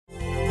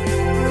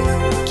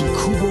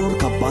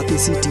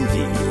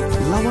CCTV,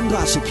 Lawan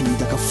Rashipi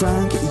Daka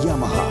Frank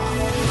Yamaha,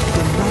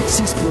 the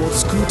Maxi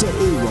Sports Scooter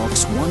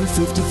Arox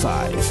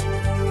 155,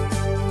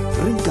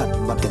 Ringkat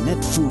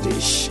Bakanet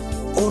Foodish,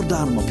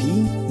 Ordar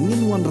Mapi,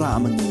 Ninwan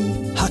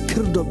Ramani,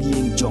 Hakir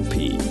Dobying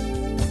Jompi.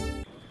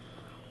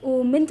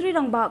 Menteri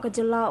Rangba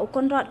Kajala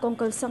Konrad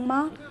Kongkel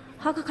Sangma,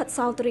 Hakakat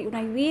Sautri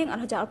Unai Wing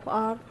and Hajar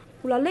Puar,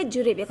 Ulalet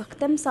Jurib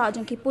Yakatem Sa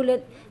Jangki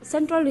Pulit,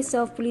 Central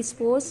Reserve Police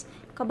Force,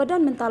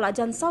 Kabadan Mentala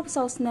Jan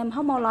South Nem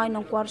Mawlai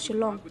Nongkwar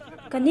Shillong.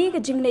 Kani ka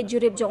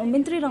Jingmynjur jong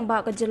Menteri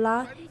Rangba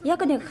Kajala,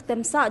 Yakani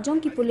Katem Sa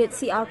Jangki Pulit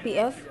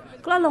CRPF,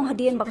 Klalong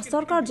Hadian baka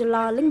Sorkar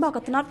Jala, Lingba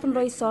Katanat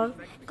Punroisor,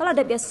 Kala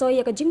Deb Yasoy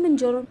Yaka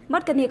Jingmynjur,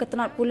 Mat Kani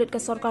Katanat Pulit ka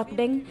Sorkar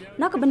Pedeng,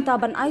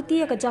 Nakabentaban IT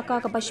Yaka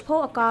Jaka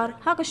Kabashpo Akar,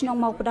 Hakashnong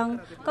Mau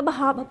Pedang,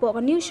 Kabahab Hapo ka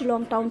New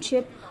Shillong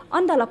Township,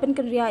 Andala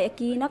Pynkynriah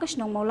Yaki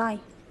Nakashnong Mawlai.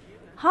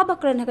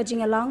 Habakren haka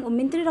jingalang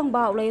Menteri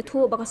Rangba ulay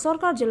thu baka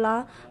Sorkar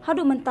Jala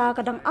hadu menta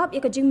kadang up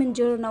yaka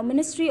Jingmynjur na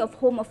Ministry of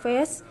Home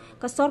Affairs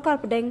ka Sorkar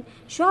Pedeng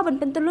shuaban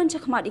pentulun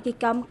chakmat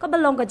ikikam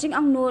kabalong ka jing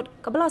angnut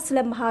kabala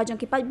slem ha jang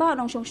kipat ba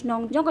nong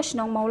shnong jong ka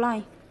shnong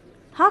Mawlai.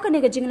 Haka ni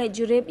ka jinglay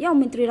jurib yaw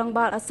Menteri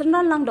Rangba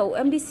asrnan lang daw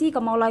MDC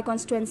ka Mawlai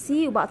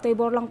constituency uba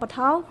toybor lang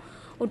pathaw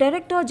u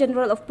Director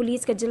General of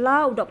Police ka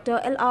Jala u Dr.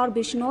 LR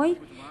Bishnoi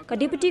ka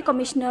Deputy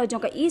Commissioner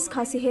jong ka East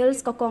Khasi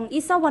Hills ka Kong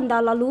Isa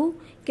Wanda Lalu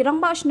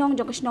kirangba shnong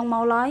jong ka shnong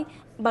Mawlai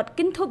but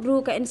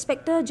kintobru ka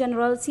Inspector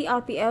General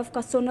CRPF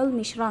ka Sonal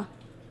Mishra.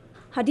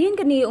 Hadin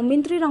kani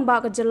Menteri Rangba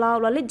ka Jala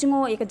lalit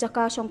jingo ika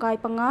jaka shongkai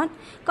pangat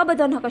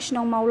kabadan haka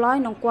shnong Mawlai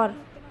nongkwar.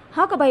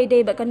 Haka bay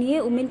day ba kani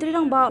Menteri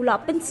Rangba ula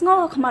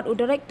pinsngo khmat u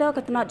Director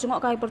katanat jingo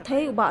kai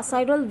perthai uba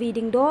Cyril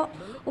Viding do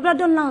ubla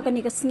don lang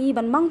kani ka sngi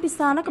ban mang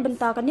pisa na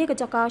kabenta kani ka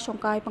jaka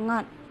shongkai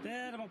pangat.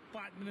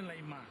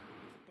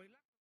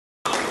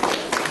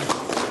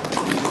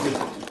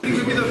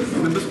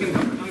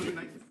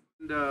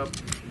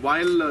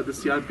 While the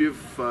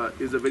CRPF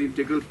is a very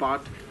integral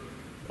part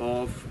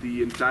of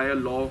the entire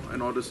law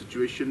and order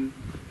situation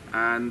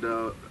and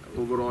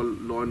overall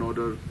law and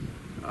order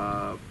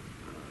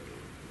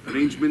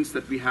arrangements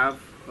that we have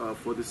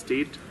for the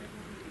state,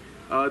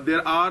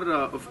 there are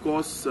of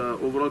course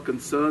overall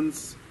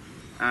concerns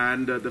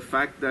and the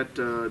fact that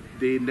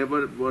they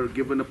never were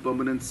given a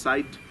permanent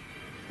site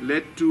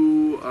led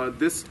to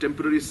this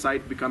temporary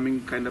site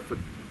becoming kind of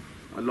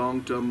a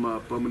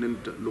long-term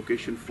permanent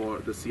location for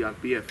the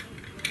CRPF.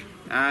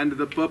 And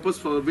the purpose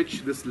for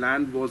which this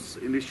land was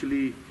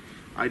initially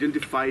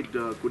identified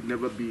could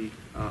never be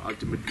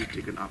ultimately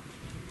taken up.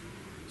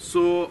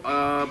 So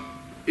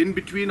in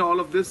between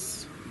all of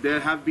this, there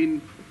have been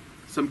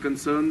some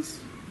concerns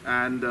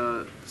and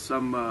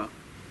some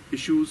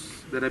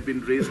issues that have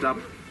been raised up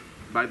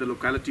by the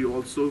locality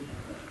also.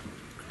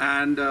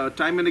 And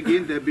time and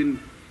again, there have been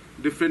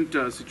different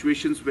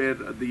situations where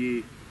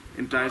the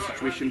entire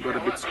situation got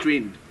a bit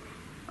strained,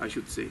 I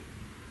should say.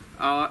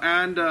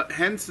 And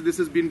hence this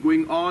has been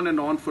going on and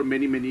on for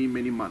many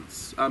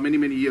months,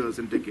 many years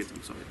and decades,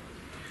 I'm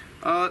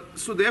sorry.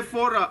 So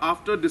therefore,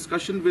 after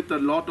discussion with a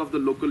lot of the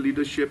local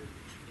leadership,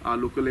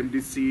 local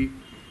MDC,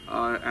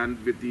 and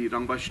with the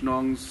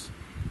Rangbashnongs,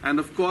 and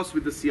of course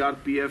with the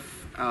CRPF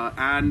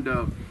and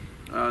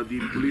the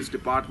police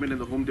department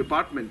and the home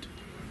department,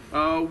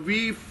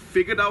 we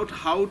figured out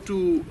how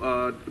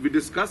to, we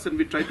discussed and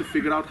we tried to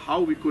figure out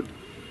how we could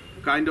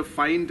kind of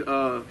find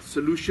a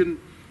solution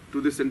to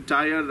this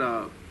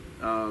entire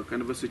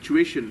kind of a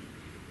situation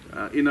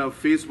in a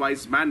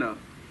phase-wise manner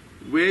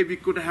where we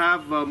could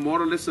have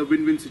more or less a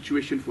win-win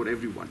situation for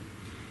everyone.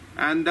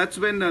 And that's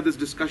when this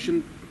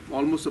discussion,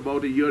 almost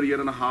about a year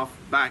and a half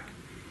back,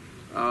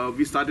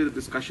 we started a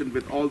discussion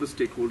with all the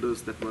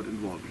stakeholders that were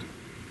involved.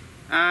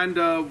 And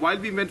while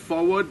we went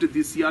forward, the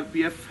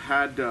CRPF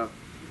had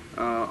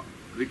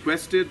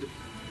requested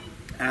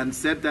and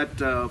said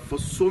that for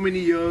so many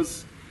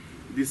years,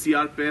 the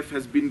CRPF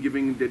has been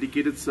giving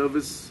dedicated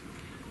service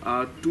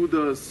to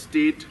the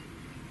state,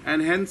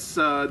 and hence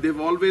they've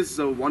always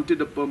wanted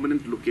a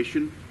permanent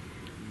location,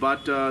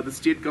 but the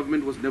state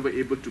government was never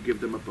able to give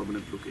them a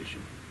permanent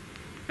location.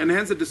 And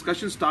hence the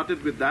discussion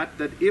started with that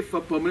if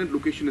a permanent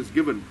location is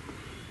given,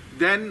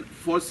 then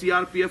for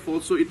CRPF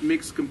also it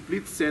makes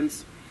complete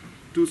sense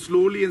to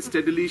slowly and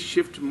steadily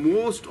shift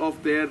most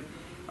of their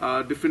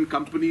different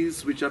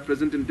companies which are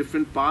present in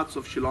different parts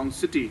of Shillong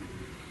city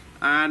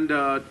and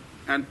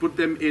put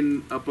them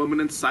in a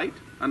permanent site,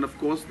 and of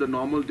course the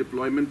normal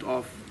deployment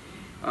of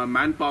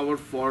manpower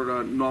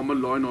for normal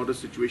law and order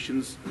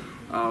situations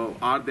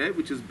are there,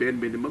 which is bare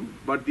minimum.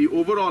 But the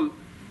overall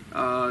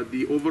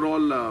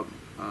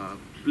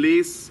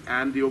place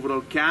and the overall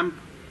camp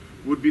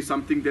would be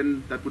something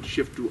then that would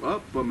shift to a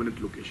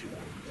permanent location.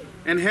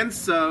 And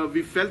hence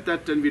we felt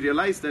that and we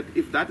realized that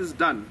if that is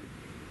done,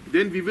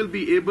 then we will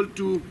be able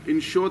to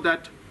ensure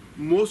that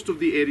most of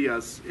the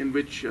areas in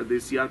which the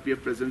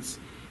CRPF presence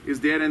is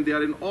there, and they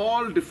are in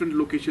all different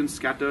locations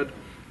scattered,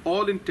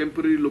 all in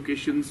temporary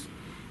locations,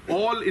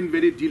 all in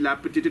very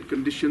dilapidated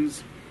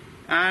conditions,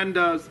 and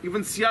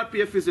even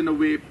CRPF is in a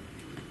way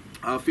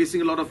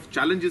facing a lot of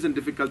challenges and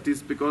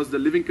difficulties because the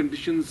living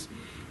conditions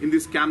in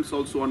these camps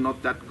also are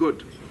not that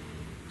good.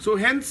 So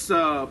hence,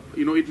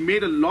 it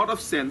made a lot of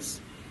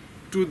sense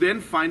to then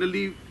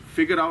finally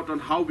figure out on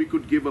how we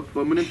could give a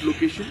permanent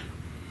location,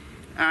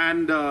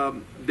 and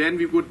then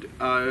we would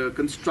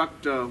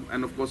construct,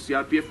 and of course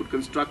CRPF would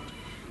construct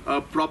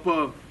a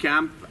proper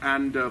camp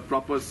and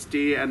proper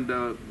stay and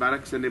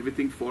barracks and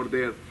everything for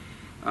their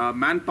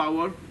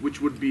manpower, which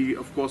would be,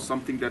 of course,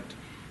 something that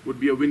would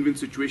be a win-win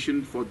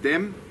situation for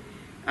them.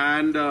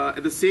 And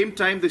at the same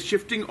time, the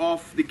shifting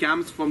of the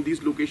camps from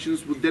these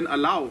locations would then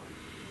allow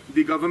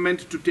the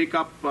government to take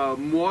up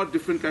more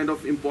different kind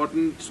of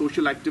important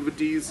social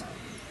activities,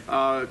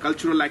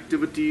 cultural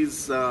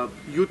activities,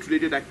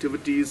 youth-related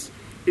activities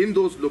in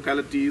those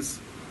localities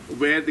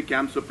where the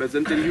camps were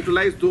present, and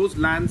utilize those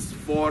lands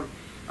for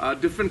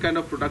different kind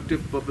of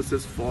productive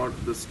purposes for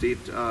the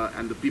state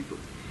and the people.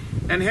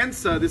 And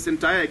hence this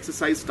entire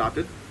exercise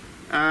started.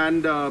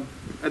 And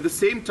at the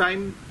same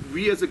time,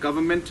 we as a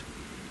government,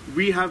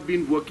 we have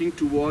been working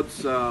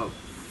towards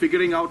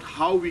figuring out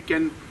how we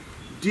can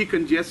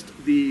decongest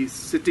the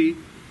city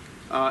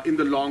in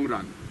the long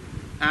run.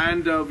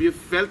 And we have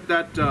felt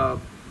that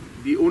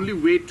the only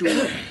way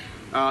to,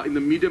 in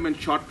the medium and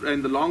short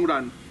and the long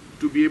run,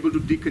 to be able to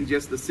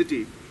decongest the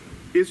city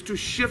is to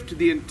shift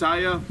the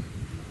entire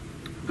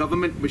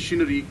government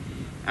machinery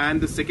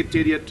and the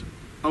secretariat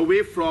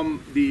away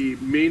from the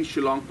main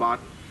Shillong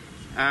part.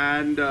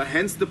 And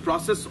hence the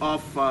process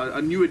of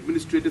a new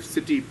administrative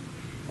city,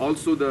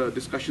 also the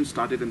discussion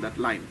started in that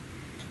line.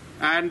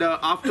 And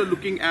after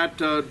looking at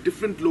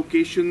different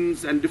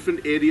locations and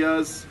different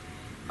areas,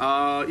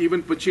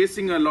 even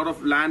purchasing a lot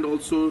of land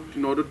also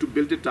in order to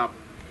build it up,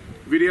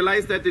 we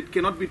realized that it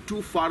cannot be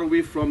too far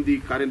away from the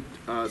current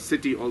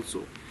city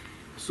also.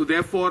 So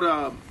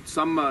therefore,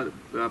 some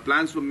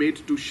plans were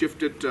made to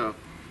shift it to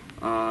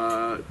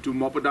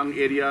Mopadang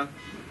area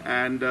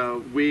and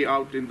way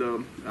out in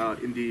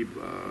the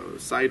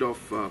side of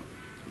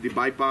the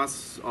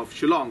bypass of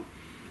Shillong.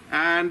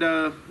 And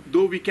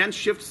though we can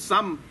shift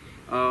some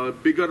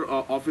bigger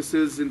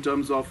offices in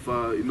terms of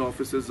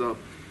offices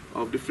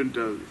of different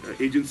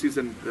agencies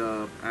and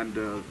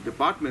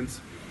departments,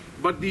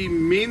 but the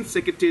main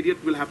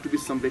secretariat will have to be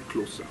somewhere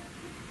closer.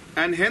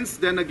 And hence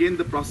then again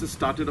the process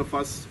started of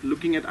us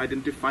looking at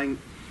identifying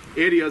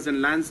areas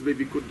and lands where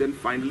we could then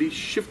finally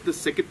shift the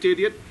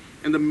secretariat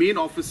and the main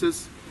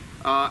offices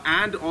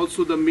and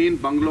also the main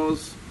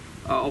bungalows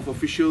of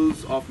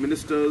officials, of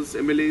ministers,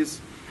 MLAs,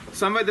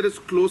 somewhere that is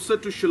closer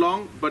to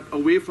Shillong but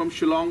away from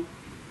Shillong,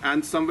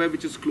 and somewhere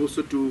which is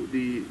closer to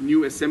the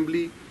new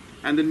assembly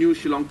and the new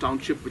Shillong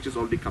township, which is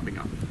already coming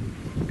up.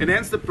 And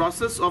hence the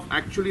process of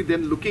actually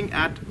then looking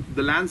at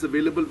the lands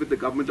available with the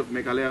government of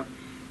Meghalaya,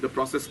 the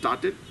process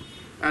started.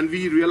 And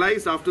we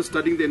realized after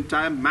studying the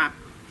entire map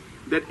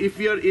that if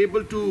we are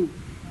able to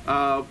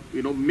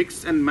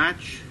mix and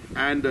match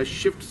and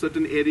shift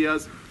certain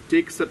areas,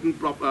 take certain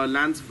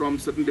lands from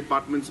certain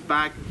departments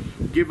back,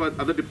 give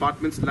other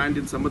departments land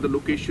in some other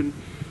location,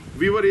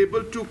 we were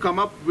able to come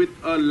up with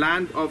a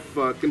land of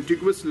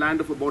contiguous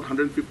land of about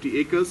 150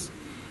 acres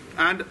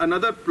and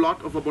another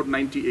plot of about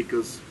 90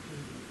 acres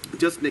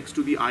just next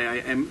to the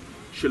IIM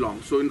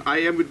Shillong. So in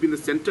IIM would be in the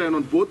center, and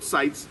on both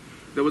sides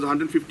there was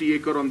 150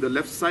 acre on the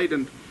left side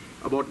and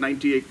about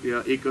 90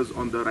 acres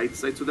on the right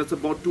side. So that's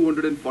about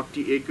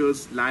 240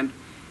 acres land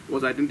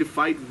was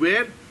identified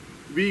where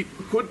we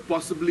could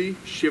possibly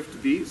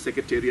shift the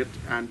secretariat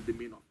and the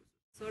main office.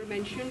 Sir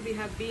mentioned we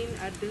have been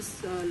at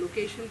this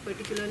location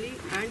particularly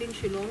and in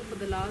Shillong for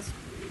the last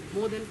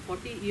more than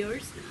 40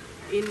 years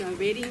in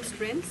varying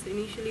strengths.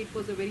 Initially it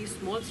was a very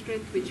small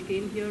strength which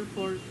came here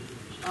for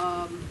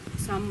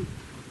some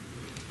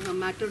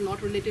matter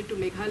not related to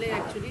Meghalaya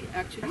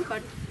actually,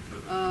 but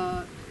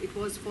it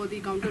was for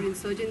the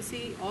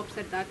counter-insurgency ops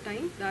at that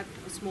time that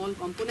a small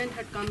component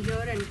had come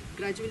here, and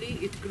gradually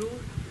it grew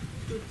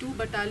to 2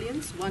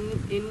 battalions, one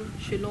in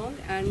Shillong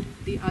and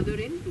the other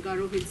in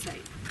Garo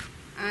Hillside.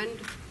 And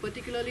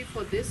particularly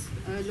for this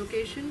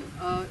location,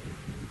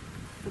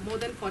 for more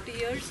than 40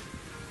 years,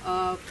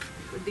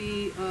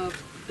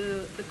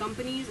 the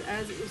companies,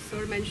 as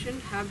Sir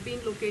mentioned, have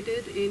been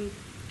located in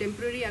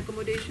temporary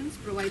accommodations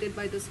provided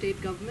by the state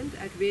government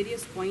at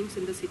various points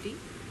in the city.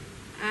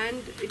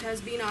 And it has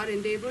been our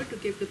endeavor to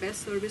give the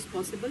best service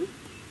possible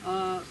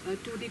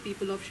to the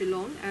people of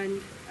Shillong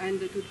and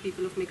to the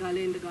people of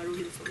Meghalaya in the Garo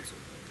Hills also.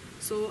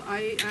 So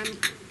I am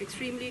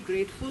extremely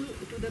grateful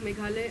to the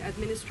Meghalaya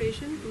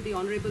administration, to the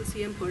Honorable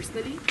CM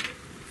personally,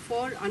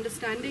 for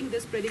understanding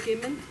this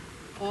predicament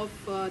of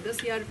the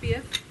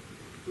CRPF,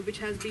 which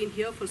has been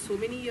here for so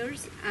many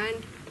years, and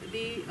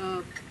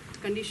the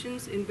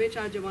conditions in which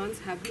our Jawans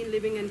have been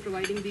living and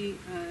providing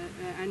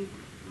and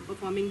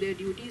performing their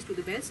duties to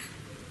the best,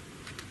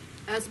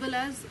 as well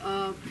as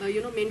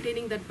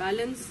maintaining that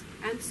balance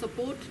and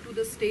support to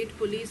the state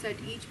police at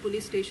each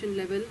police station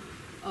level,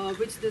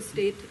 which the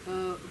state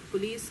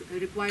police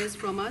requires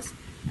from us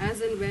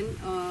as and when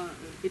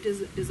it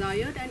is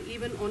desired, and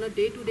even on a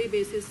day-to-day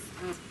basis,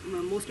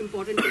 most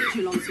importantly in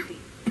Shillong city.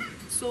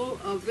 So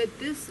with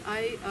this,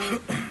 I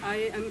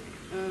am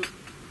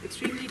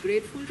extremely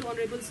grateful to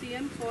Honorable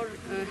CM for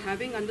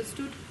having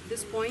understood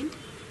this point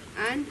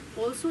and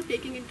also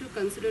taking into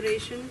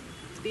consideration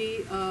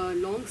the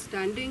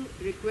long-standing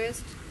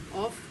request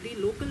of the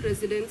local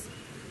residents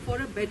for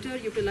a better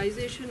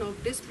utilization of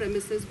this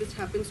premises, which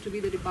happens to be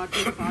the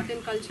Department of Art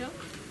and Culture,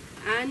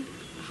 and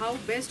how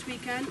best we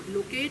can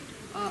locate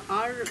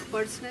our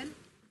personnel.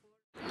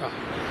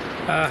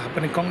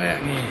 Penikong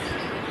ni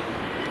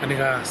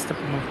aniga step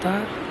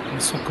mata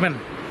sokmen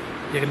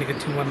yang ni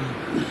keciuman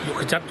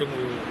yuk kejap jung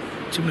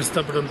Chief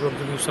Minister Perdana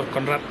Menteri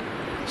Sorkar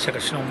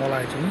Syakashno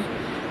Mawlai jung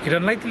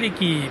kiran lain tili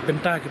ki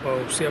benta ki bau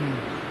siam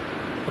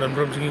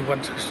Perdana Menteri wan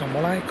Syakashno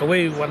Mawlai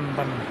kawai wan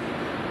ban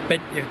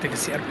pet yang te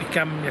kesi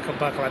RPKM yang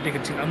kaba kaladi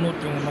kecing anut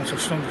jung nong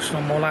Syakashno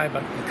Mawlai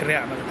ban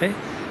Pynkynriah nak te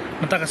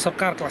mentaka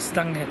Sorkar kelas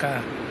sedang yang ka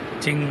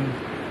jing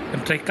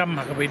Menteri Kam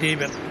hak bede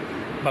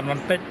ban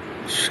pet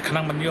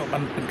kanang menyo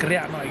ban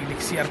Pynkynriah no ini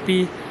CRP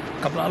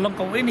kabla along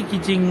kau ini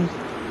kijing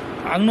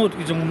angnut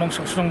kijung nong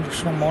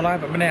Syakashno Mawlai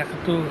ba mene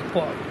tu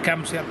po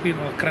Kam CRP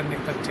no kran nek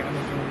tak jing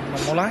anut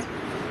nong Mawlai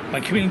ba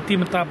kimi inti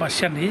menta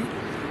basyan hi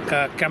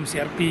ka Kam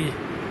CRP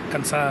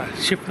kan sa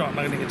shift no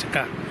nang ni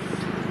kecaka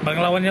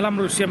banglawan yalam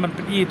Rusia man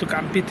pi tu ka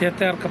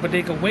amphitheater ka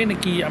bade ka we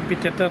ki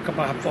amphitheater ka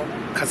ba po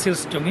khasil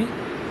jongi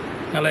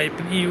ngalai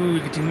pi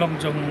u kijing long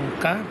jong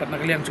ka ban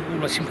nakaliang chu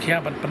la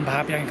simkhia ban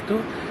panbahap yang itu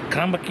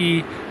kram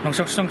baki nong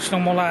Syakashno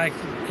Mawlai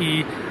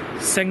ki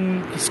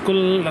seng ki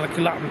school la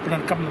kila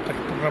penan kam tak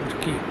program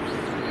ki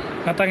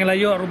natang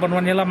layo ruban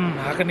wan yalam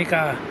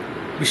hakanika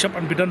Bishop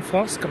and Bidon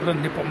Falls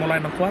kebetulan ni Pak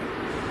Mawlai nongkwar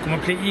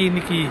kumapli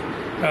ni ki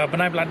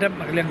benai beladem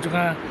nakaliang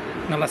juga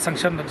ngala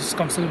sanction da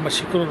council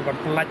masyikur ban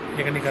pelat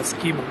yang ni ka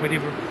skim bedi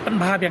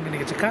panbahap yang ni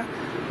ka caka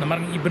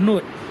namar i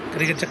benut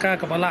kri ka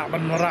caka kabala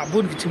ban nora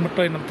bun ki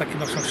cimetoy nam tak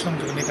nok Syakashno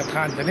juga ni ka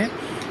than jane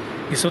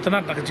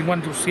isotanat nak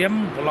jingwan ju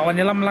siam lawan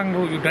yalam lang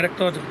ru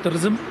director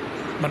tourism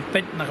ban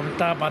pet nak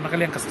minta ban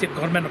nakaliang ka state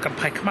government kan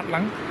phai khmat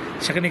lang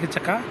syakani ka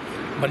caka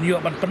ban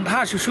yo ban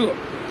pandha susu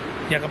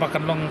ya ka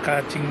bakan long ka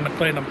jing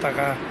metoy nam ta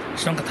ka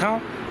snong ka thau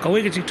ka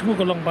we ka jing thumu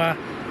ko long ba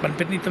ban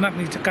pet ni tanat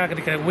ni caka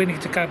ka we ni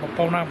caka ba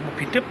pauna ma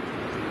pitip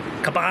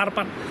ka ba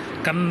arpan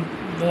kan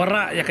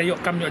wara ya ka yo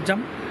kam yo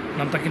jam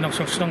nam ta kinong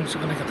Syakashno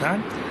syakani ka than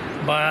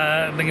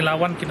ba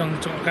nengilawan kinong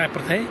ka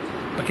perthai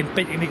bakin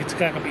pet ini ka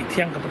caka ka bi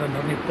thiang ka badan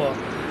ni po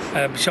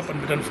Bishop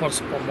and Bidon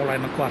Falls po Mawlai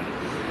nongkwar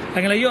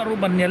angela yo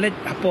ruban nyelet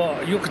apo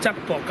yo kecap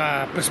po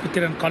ka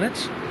Presbyterian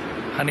College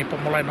hani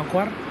po Mawlai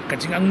nongkwar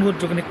kajing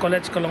angnut jo ni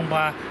college kolong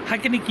ba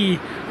hakini ki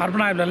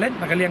arbanai lalet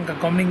nakaliang ka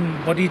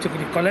governing body jo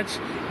ni college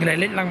ngilai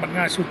let lang bat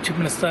nga su Chief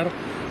Minister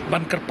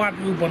ban kerpat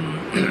u bon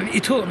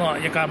itu no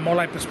ya ka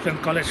Mawlai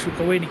Presbyterian College su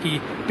ka we ni ki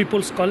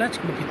People's College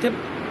ko pitip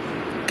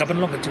kapan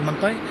long kajing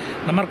mantai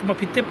namar ko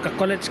pitip ka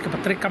college ka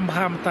patre kam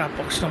baham ta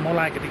po Syakashno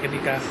Mawlai ka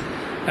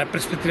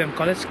Presbyterian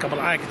College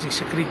kabal ai kajing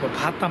sekri ko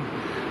bhatam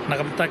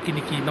nagamta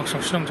kini ki nong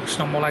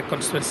Syakashno Mawlai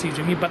constituency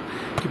jungi bat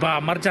ki ba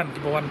marjan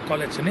ki bawan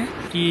college ne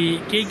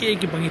ki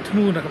ki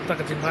bangitnu nagamta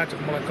kajing ba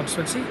Mawlai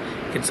constituency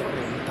kin sa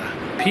orta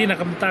phi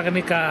nagamta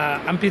kani ka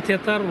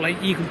amphitheater lai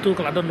i kuntu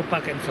kala don lupa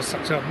ka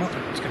infrastructure no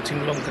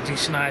kajing long kajing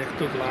snai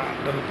tu kala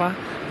don lupa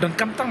don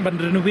kamtang ban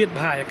renovate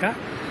ba ya ka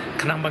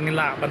kanang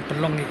bangila ban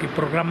pelong ki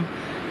program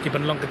ki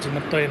banlong kajing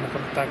matoy na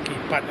konta ki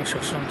pat ng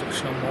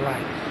Syakashno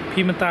Mawlai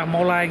phi menta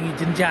Mawlai ngi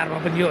jinjar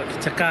ba banyo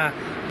ki caka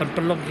ban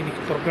pelong kini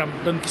program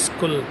don ki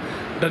school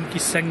don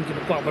ki seng ki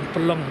po ban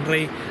pelong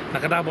rei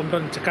nakada bom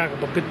don caka ka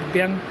bobit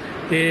biang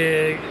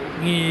de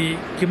ngi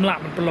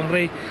kimla ban pelong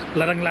rei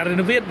larang la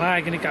renovate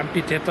ba kini ka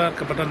amphitheater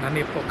ka badan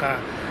hani po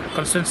ka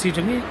constituency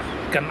jungi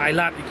kan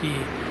ailat ki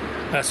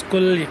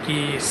school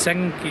ki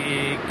seng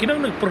ki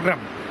kinong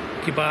program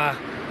ki ba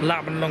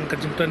la ban long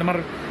kajing to namar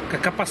ka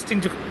capacity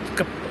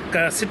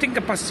ka sitting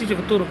capacity jo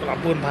tur ko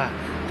labun ba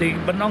ti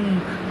banong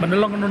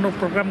manalong no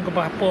program ko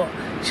ba po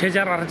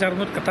sejar arjar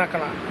ngut kata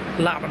kala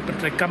la ban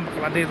pentrekam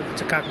kala de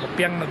caka ko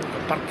piang na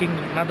parking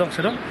na dong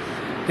sedong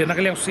ti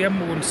nakaliang siam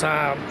un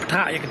sa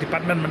pha ya ke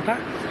department menta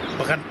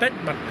bakan pet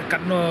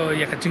kan no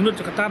ya ka jingut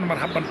kata nomor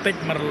haban pet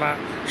marla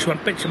suan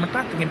pet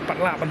sementa tingin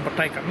patla ban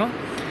batai kan no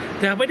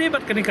ti ha bade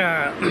bat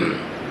kanika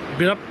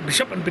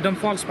Bishop and Bidon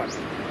Falls bat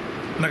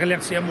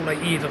nakaliang siam mulai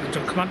i to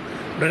jongkman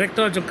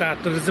director jongka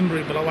tourism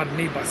ri balawan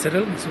ni ba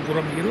serel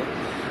suguram hiru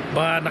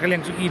ba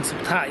nakaliang ju in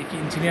subtha iki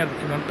engineer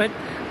ki non pet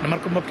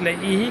namar ko maplai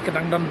i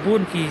kadang dan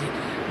bun ki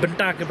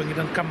benta ke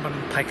bangidan kamban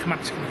thai khmat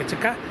ki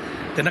caka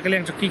te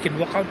nakaliang ju ki kin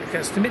workout ke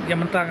estimate ya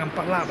mentang am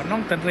pala ba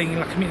nong tan ring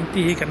lakmi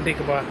inti kan de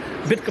ke ba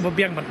bit ke ba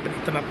biang ban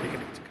tanap ki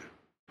caka